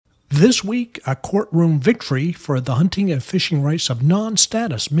This week, a courtroom victory for the hunting and fishing rights of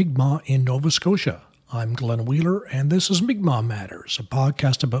non-status Mi'kmaq in Nova Scotia. I'm Glenn Wheeler, and this is Mi'kmaq Matters, a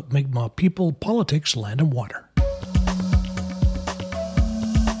podcast about Mi'kmaq people, politics, land, and water.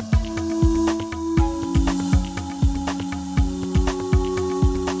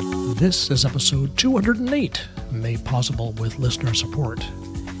 This is episode 208, made possible with listener support.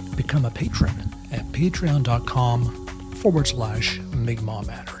 Become a patron at patreon.com/Mi'kmaq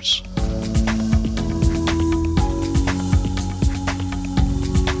Matters.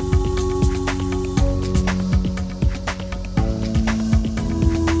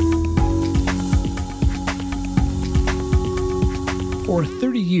 For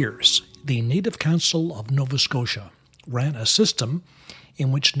 30 years, the Native Council of Nova Scotia ran a system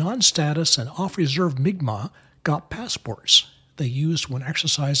in which non-status and off-reserve Mi'kmaq got passports they used when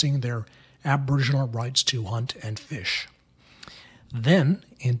exercising their Aboriginal rights to hunt and fish. Then,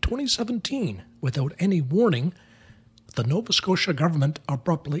 in 2017, without any warning, the Nova Scotia government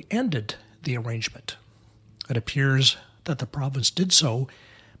abruptly ended the arrangement. It appears that the province did so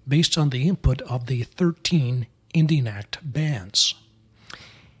based on the input of the 13 Indian Act bans.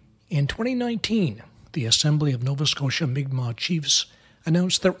 In 2019, the Assembly of Nova Scotia Mi'kmaq Chiefs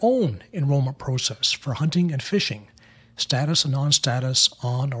announced their own enrollment process for hunting and fishing, status and non-status,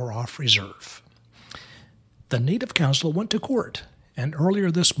 on or off reserve. The Native Council went to court, and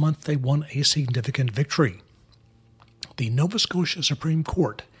earlier this month they won a significant victory. The Nova Scotia Supreme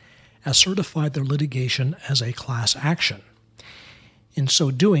Court has certified their litigation as a class action. In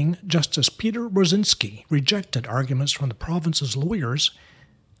so doing, Justice Peter Rosinski rejected arguments from the province's lawyers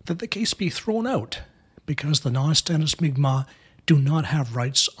that the case be thrown out because the non-status Mi'kmaq do not have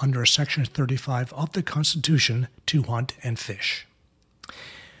rights under Section 35 of the Constitution to hunt and fish.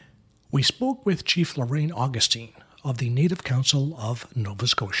 We spoke with Chief Lorraine Augustine of the Native Council of Nova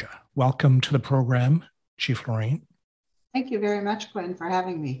Scotia. Welcome to the program, Chief Lorraine. Thank you very much, Glenn, for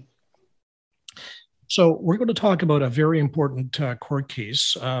having me. So we're going to talk about a very important court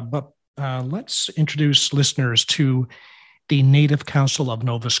case, but let's introduce listeners to the Native Council of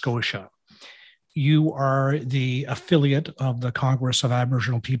Nova Scotia. You are the affiliate of the Congress of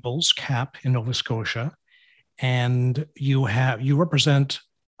Aboriginal Peoples, CAP, in Nova Scotia, and you represent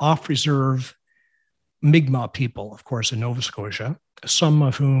off-reserve Mi'kmaq people, of course, in Nova Scotia, some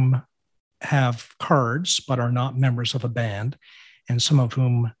of whom have cards but are not members of a band, and some of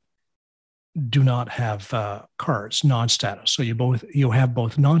whom do not have cards, non-status. So you have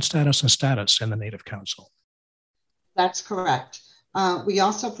both non-status and status in the Native Council. That's correct. We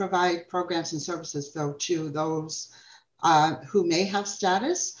also provide programs and services, though, to those who may have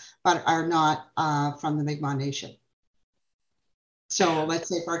status but are not from the Mi'kmaq Nation. So let's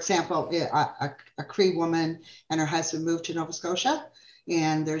say, for example, a Cree woman and her husband moved to Nova Scotia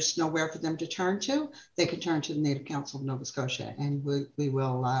and there's nowhere for them to turn to, they can turn to the Native Council of Nova Scotia, and we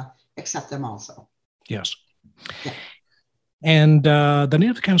will accept them also. Yes. Yeah. And the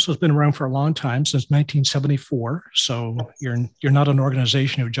Native Council has been around for a long time, since 1974. So you're not an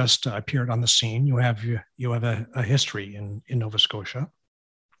organization who just appeared on the scene. You have a history in Nova Scotia.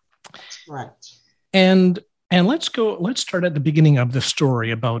 That's correct. And let's start at the beginning of the story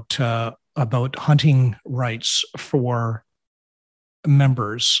about hunting rights for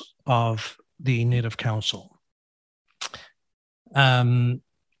members of the Native Council. There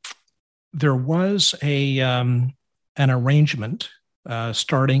was an arrangement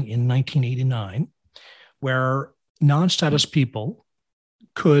starting in 1989 where non-status people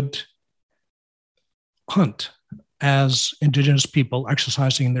could hunt as Indigenous people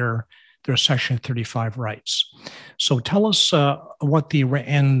exercising their Section 35 rights. So tell us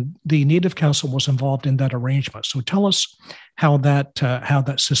and the Native Council was involved in that arrangement. So tell us how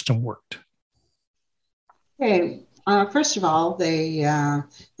that system worked. Okay. First of all, the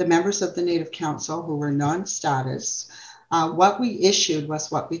members of the Native Council who were non-status, what we issued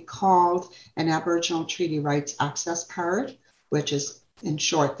was what we called an Aboriginal Treaty Rights Access Card, which is, in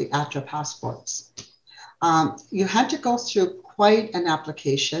short, the ATRA passports. You had to go through quite an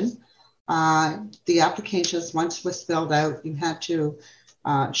application. The applications, once was filled out, you had to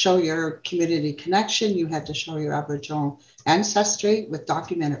show your community connection. You had to show your Aboriginal ancestry with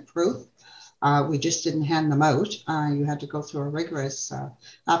documented proof. We just didn't hand them out. You had to go through a rigorous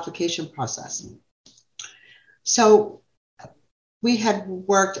application process. So we had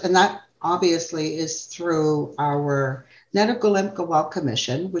worked, and that obviously is through our Netigw'Limkawal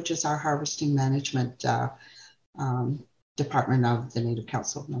Commission, which is our harvesting management department of the Native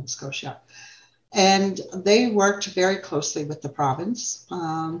Council of Nova Scotia. And they worked very closely with the province.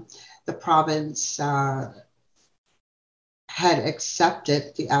 The province had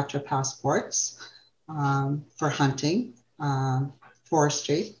accepted the ATRA passports for hunting,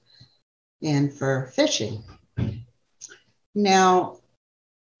 forestry, and for fishing. Now,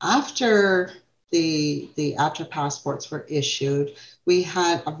 after the ATRA passports were issued, we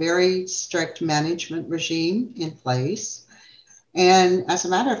had a very strict management regime in place. And as a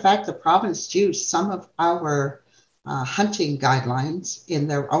matter of fact, the province used some of our hunting guidelines in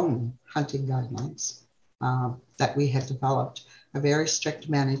their own hunting guidelines that we had developed, a very strict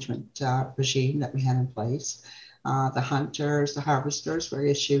management regime that we had in place. The hunters, the harvesters were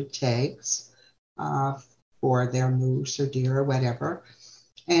issued tags for their moose or deer or whatever,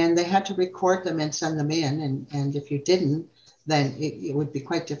 and they had to record them and send them in. And if you didn't, then it would be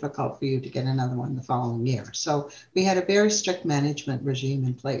quite difficult for you to get another one the following year. So we had a very strict management regime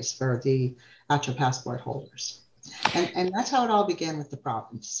in place for the ATRA passport holders. And that's how it all began with the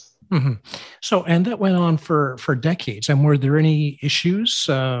province. Mm-hmm. So, and that went on for decades. And were there any issues?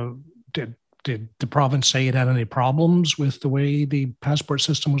 Did the province say it had any problems with the way the passport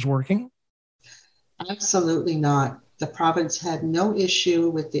system was working? Absolutely not. The province had no issue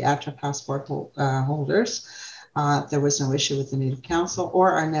with the ATRA passport holders. There was no issue with the Native Council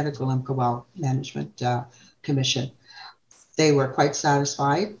or our Netagawam Management Commission. They were quite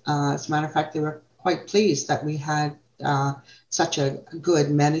satisfied. As a matter of fact, they were quite pleased that we had such a good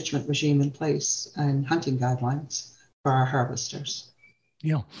management regime in place and hunting guidelines for our harvesters.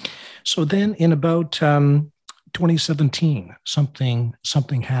 Yeah. So then in about 2017, something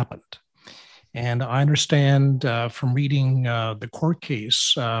happened. And I understand from reading the court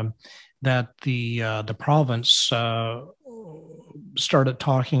case that the province started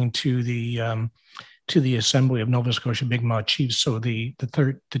talking to the Assembly of Nova Scotia Mi'kmaq chiefs, so the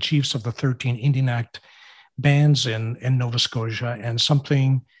chiefs of the 13 Indian Act bands in Nova Scotia, and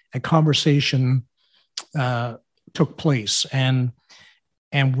a conversation took place. And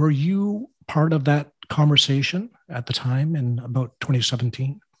were you part of that conversation at the time in about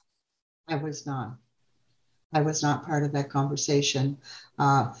 2017? I was not. I was not part of that conversation.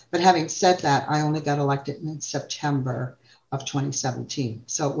 But having said that, I only got elected in September of 2017.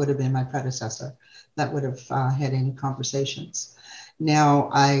 So it would have been my predecessor that would have had any conversations. Now,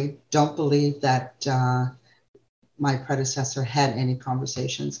 I don't believe that my predecessor had any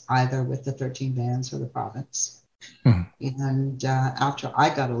conversations either with the 13 bands or the province. Mm-hmm. And after I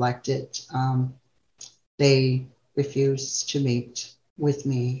got elected, they refused to meet with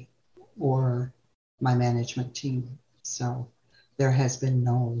me or my management team. So there has been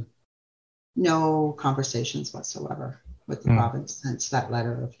no conversations whatsoever with the province since that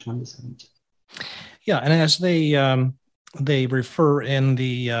letter of 2017. Yeah, and as they refer in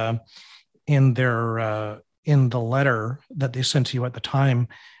the letter that they sent to you at the time,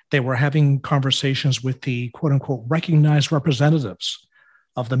 they were having conversations with the quote unquote recognized representatives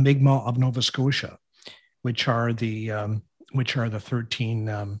of the Mi'kmaq of Nova Scotia, which are the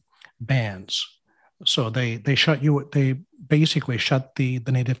 13 bands. So they basically shut the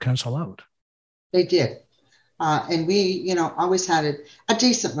Native Council out. They did. And we, always had a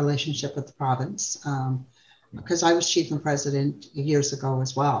decent relationship with the province because I was chief and president years ago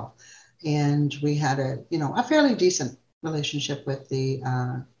as well. And we had a fairly decent relationship with the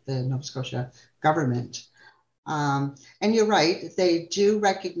Nova Scotia government. And you're right, they do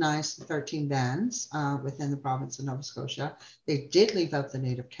recognize the 13 bands within the province of Nova Scotia. They did leave out the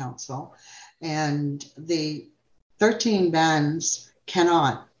Native Council, and the 13 bands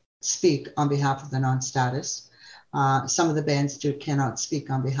cannot speak on behalf of the non-status. Some of the bands cannot speak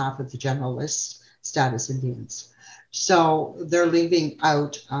on behalf of the general list status Indians. So they're leaving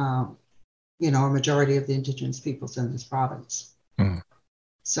out, a majority of the Indigenous peoples in this province. Mm.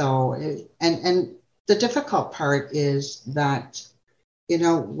 So, and the difficult part is that,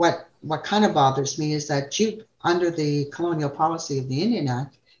 what kind of bothers me is that under the colonial policy of the Indian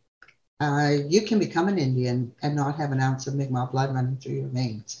Act, you can become an Indian and not have an ounce of Mi'kmaq blood running through your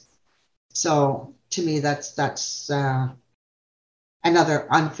veins. So to me, that's another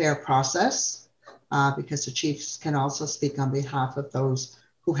unfair process because the chiefs can also speak on behalf of those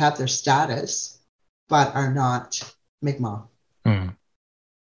who have their status but are not Mi'kmaq. Mm.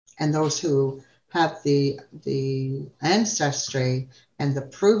 And those who have the ancestry and the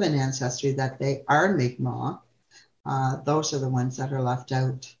proven ancestry that they are Mi'kmaq, those are the ones that are left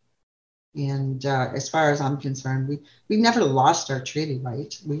out. And as far as I'm concerned, we never lost our treaty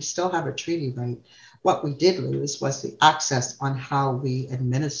right. We still have a treaty right. What we did lose was the access on how we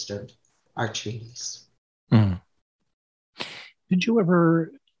administered our treaties. Mm. Did you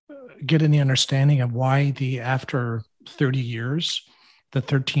ever get any understanding of why after 30 years, the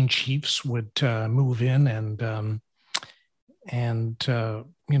 13 chiefs would move in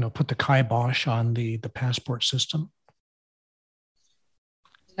put the kibosh on the passport system?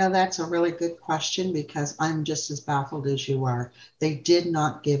 That's a really good question because I'm just as baffled as you are. They did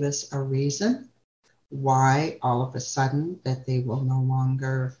not give us a reason why all of a sudden that they will no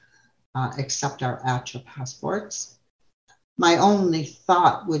longer accept our ATRA passports. My only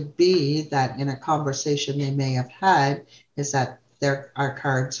thought would be that in a conversation they may have had is that our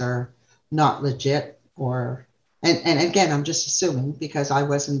cards are not legit, and again, I'm just assuming because I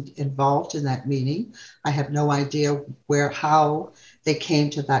wasn't involved in that meeting. I have no idea how they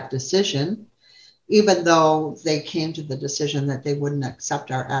came to that decision, even though they came to the decision that they wouldn't accept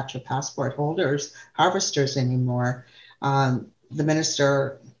our ATRA passport holders, harvesters anymore. The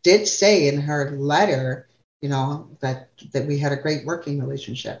minister did say in her letter, that we had a great working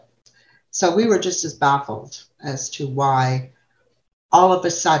relationship. So we were just as baffled as to why all of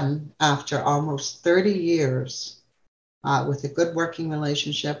a sudden, after almost 30 years, with a good working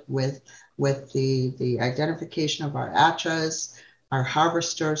relationship with the identification of our ATRAs, our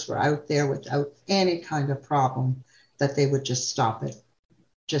harvesters were out there without any kind of problem, that they would just stop it.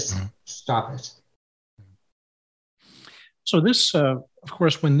 Stop it. So this, of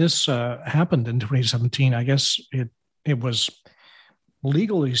course, when this happened in 2017, I guess it was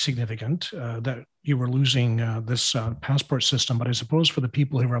legally significant that you were losing this passport system. But I suppose for the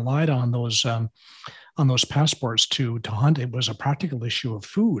people who relied on those passports to hunt, it was a practical issue of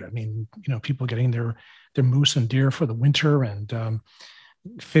food. I mean, people getting their moose and deer for the winter and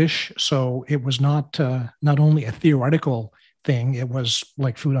fish. So it was not only a theoretical thing; it was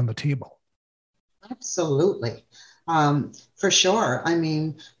like food on the table. Absolutely. For sure. I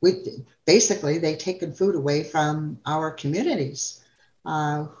mean, they've taken food away from our communities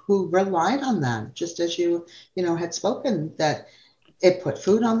who relied on them, just as you had spoken, that it put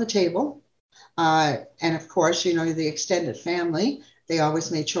food on the table. And of course, the extended family, they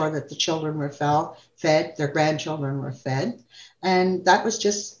always made sure that the children were fed, their grandchildren were fed. And that was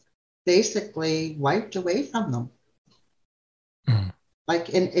just basically wiped away from them. Mm. Like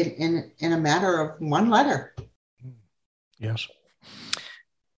in a matter of one letter. Yes.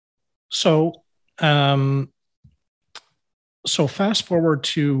 So, fast forward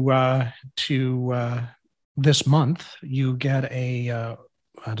to this month, you get a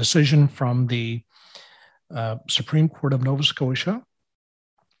decision from the Supreme Court of Nova Scotia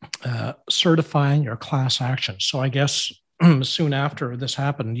certifying your class action. So, I guess soon after this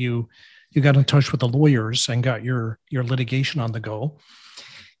happened, you got in touch with the lawyers and got your litigation on the go.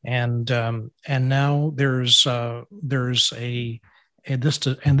 And now there's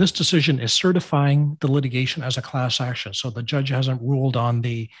this decision is certifying the litigation as a class action. So the judge hasn't ruled on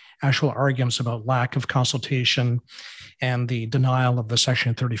the actual arguments about lack of consultation and the denial of the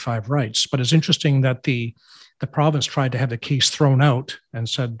Section 35 rights. But it's interesting that the province tried to have the case thrown out and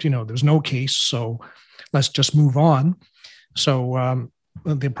said, there's no case, so let's just move on. So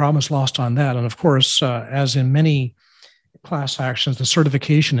the province lost on that. And of course, as in many class actions, the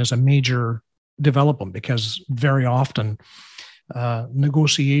certification is a major development because very often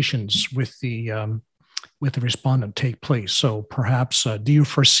negotiations with the respondent take place. So perhaps, do you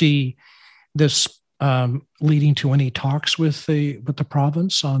foresee this leading to any talks with the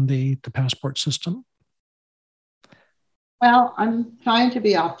province on the passport system? Well, I'm trying to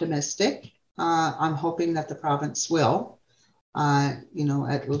be optimistic. I'm hoping that the province will,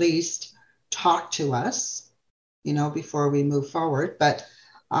 at least talk to us, before we move forward. But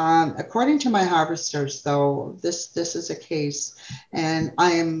according to my harvesters, though, this is a case, and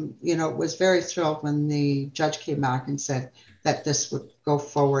I am, was very thrilled when the judge came back and said that this would go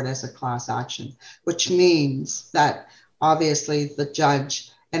forward as a class action, which means that obviously the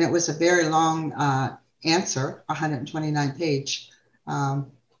judge, and it was a very long answer, 129 page,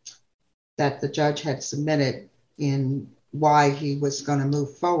 that the judge had submitted in why he was going to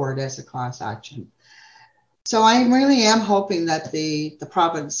move forward as a class action. So I really am hoping that the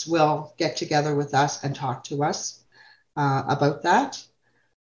province will get together with us and talk to us about that.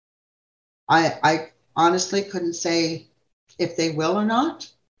 I honestly couldn't say if they will or not.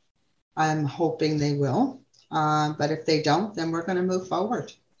 I'm hoping they will. But if they don't, then we're going to move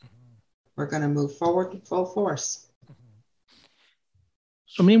forward. We're going to move forward with full force.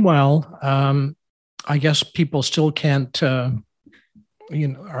 So meanwhile, I guess people still can't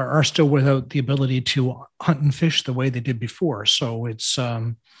are still without the ability to hunt and fish the way they did before. So it's,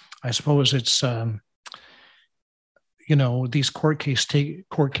 I suppose it's, these court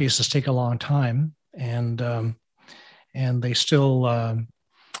cases take a long time, and they still,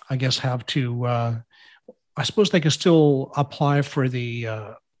 I guess, have to. I suppose they can still apply for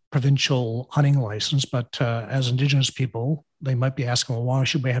the provincial hunting license, but as Indigenous people, they might be asking, well, why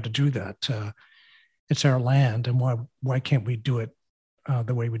should we have to do that? It's our land, and why can't we do it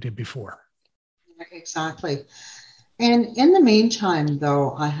the way we did before? Exactly. And in the meantime,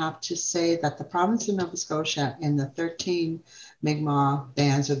 though, I have to say that the province of Nova Scotia and the 13 Mi'kmaq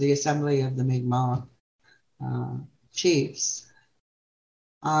bands, or the Assembly of the Mi'kmaq Chiefs,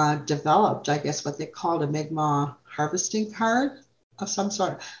 developed, I guess, what they called a Mi'kmaq harvesting card of some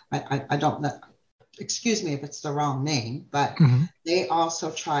sort. I don't know. Excuse me if it's the wrong name, but they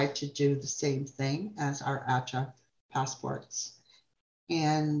also tried to do the same thing as our ATRA passports.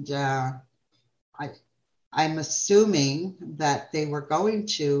 And I'm assuming that they were going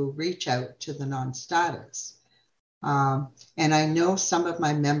to reach out to the non-status. And I know some of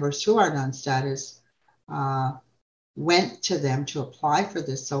my members who are non-status went to them to apply for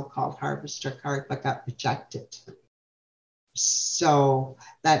this so-called harvester card, but got rejected. So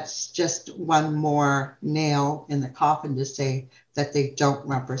that's just one more nail in the coffin to say that they don't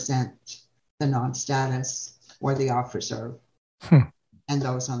represent the non-status or the off-reserve and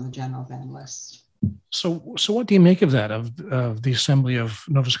those on the general band list. So what do you make of that, of the Assembly of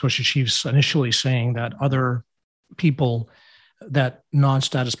Nova Scotia Chiefs initially saying that other people, that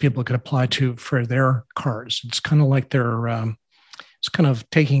non-status people could apply to for their cards? It's kind of like they're, it's kind of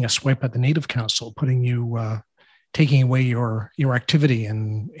taking a swipe at the Native Council, putting you, taking away your activity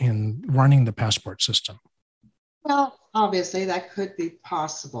in running the passport system. Well, obviously that could be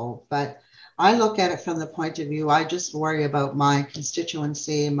possible, but I look at it from the point of view, I just worry about my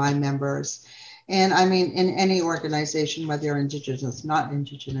constituency, my members. And I mean, in any organization, whether you're Indigenous, not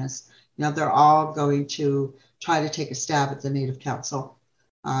Indigenous, they're all going to try to take a stab at the Native Council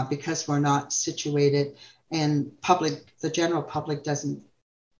because we're not situated, and the general public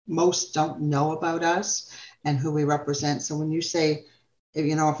most don't know about us and who we represent. So when you say,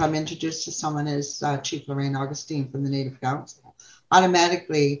 if I'm introduced to someone as Chief Lorraine Augustine from the Native Council,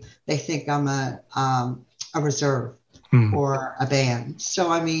 automatically they think I'm a reserve or a band. So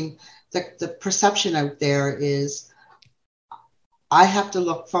I mean, the perception out there is I have to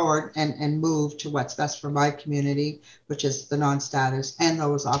look forward and move to what's best for my community, which is the non-status and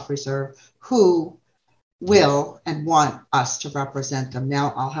those off reserve who will and want us to represent them.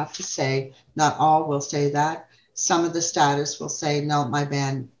 Now, I'll have to say, not all will say that. Some of the status will say, no, my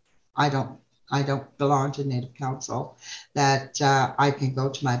band, I don't belong to Native Council, that I can go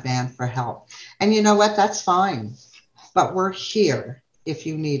to my band for help. And you know what? That's fine. But we're here if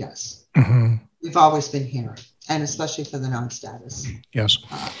you need us. We've always been here, and especially for the non-status. Yes.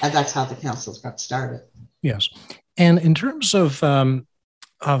 And that's how the councils got started. Yes. And in terms of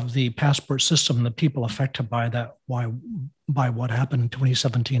the passport system, the people affected by that, by what happened in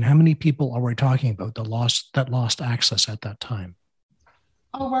 2017, how many people are we talking about that lost access at that time?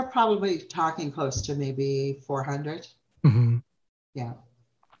 Oh, we're probably talking close to maybe 400. Yeah.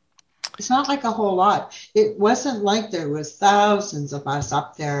 It's not like a whole lot. It wasn't like there was thousands of us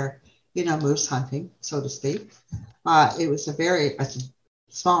up there, moose hunting, so to speak. It was a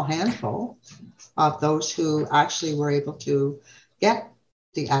small handful of those who actually were able to get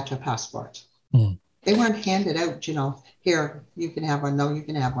the ATRA passport. They weren't handed out, here, you can have one, no, you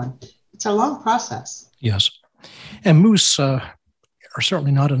can have one. It's a long process. Yes. And moose are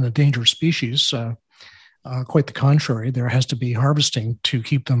certainly not an endangered species. Quite the contrary. There has to be harvesting to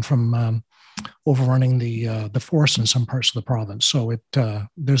keep them from overrunning the forest in some parts of the province. So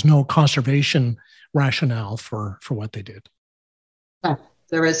there's no conservation rationale for what they did. Yeah,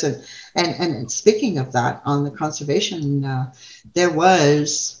 there isn't. And speaking of that, on the conservation, there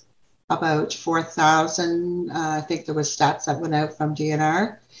was about 4,000, I think there was stats that went out from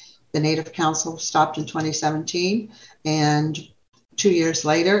DNR. The Native Council stopped in 2017, and 2 years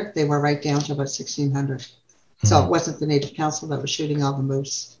later, they were right down to about 1,600. So it wasn't the Native Council that was shooting all the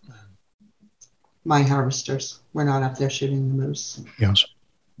moose. My harvesters were not up there shooting the moose. Yes.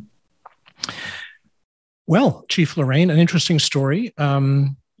 Well, Chief Lorraine, an interesting story.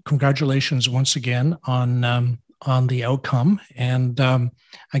 Congratulations once again on the outcome. And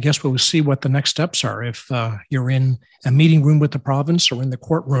I guess we'll see what the next steps are. If you're in a meeting room with the province or in the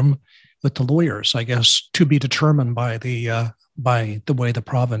courtroom with the lawyers, I guess to be determined by the way the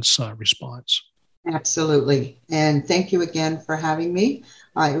province responds. Absolutely. And thank you again for having me.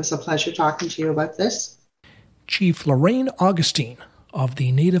 It was a pleasure talking to you about this. Chief Lorraine Augustine of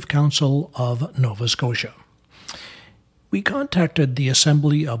the Native Council of Nova Scotia. We contacted the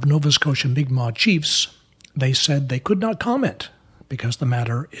Assembly of Nova Scotia Mi'kmaq Chiefs. They said they could not comment because the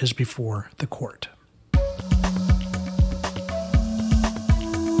matter is before the court.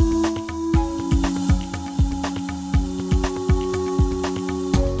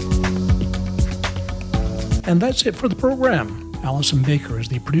 And that's it for the program. Allison Baker is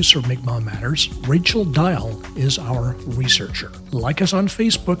the producer of Mi'kmaq Matters. Rachel Dial is our researcher. Like us on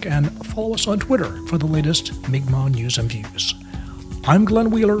Facebook and follow us on Twitter for the latest Mi'kmaq news and views. I'm Glenn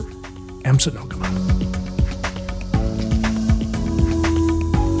Wheeler, Amsinogamah.